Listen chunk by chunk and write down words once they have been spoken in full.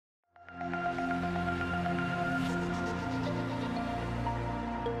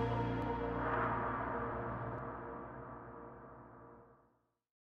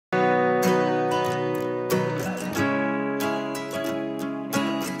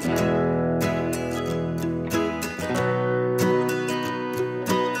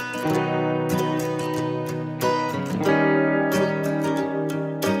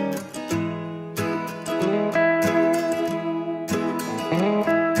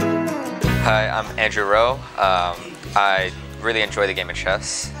Hi, I'm Andrew Rowe. I really enjoy the game of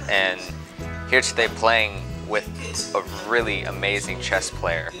chess, and here today playing with a really amazing chess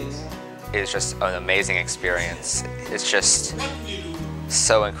player is just an amazing experience. It's just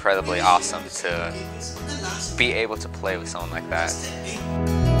so incredibly awesome to be able to play with someone like that.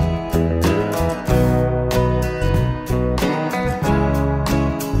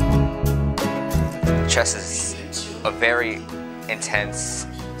 Chess is a very intense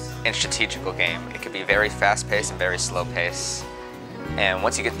and strategical game. It can be very fast-paced and very slow-paced. And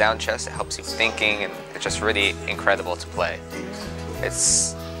once you get down chess, it helps you thinking, and it's just really incredible to play.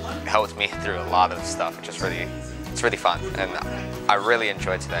 It's helped me through a lot of stuff. It's really fun, and I really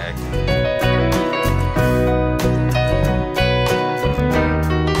enjoyed today.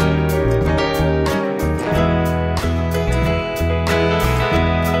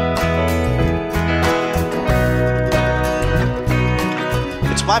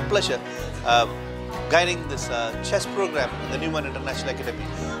 It's my pleasure guiding this chess program in the Newman International Academy.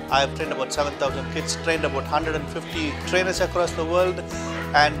 I have trained about 7,000 kids, trained about 150 trainers across the world,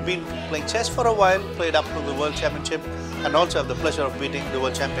 and been playing chess for a while, played up to the World Championship, and also have the pleasure of beating the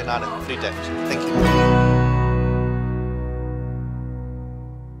World Champion Anand 3 times. Thank you.